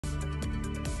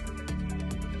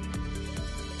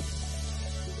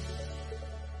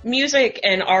Music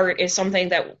and art is something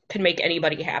that can make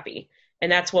anybody happy.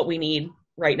 And that's what we need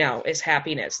right now is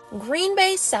happiness. Green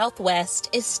Bay Southwest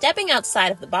is stepping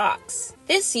outside of the box.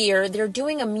 This year, they're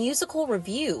doing a musical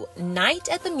review, Night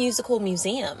at the Musical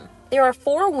Museum. There are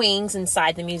 4 wings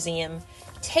inside the museum,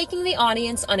 taking the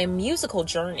audience on a musical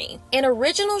journey. An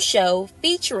original show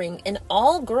featuring an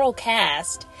all-girl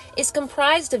cast is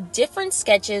comprised of different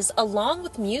sketches along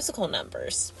with musical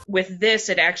numbers. With this,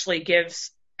 it actually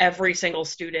gives every single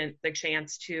student the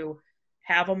chance to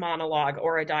have a monologue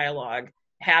or a dialogue,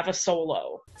 have a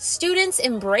solo. Students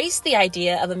embrace the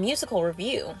idea of a musical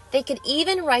review. They could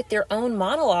even write their own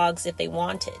monologues if they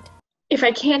wanted. If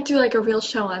I can't do like a real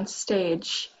show on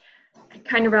stage, I'd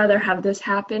kind of rather have this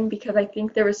happen because I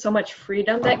think there was so much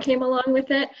freedom that came along with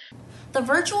it. The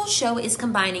virtual show is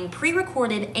combining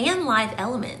pre-recorded and live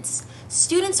elements.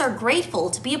 Students are grateful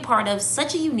to be a part of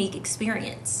such a unique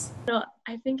experience.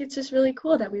 I think it's just really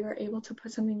cool that we were able to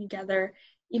put something together.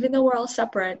 Even though we're all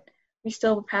separate, we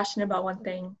still were passionate about one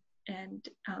thing, and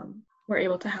we're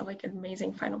able to have like an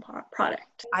amazing final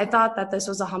product. I thought that this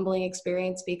was a humbling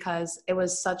experience because it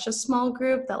was such a small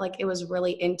group that like it was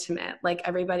really intimate. Like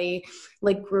everybody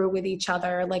like grew with each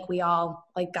other, like we all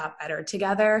like got better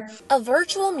together. A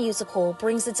virtual musical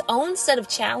brings its own set of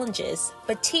challenges,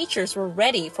 but teachers were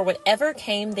ready for whatever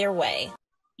came their way.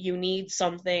 You need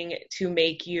something to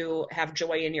make you have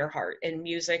joy in your heart, and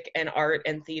music and art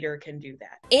and theater can do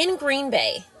that. In Green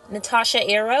Bay, Natasha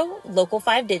Ero, Local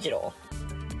 5 Digital.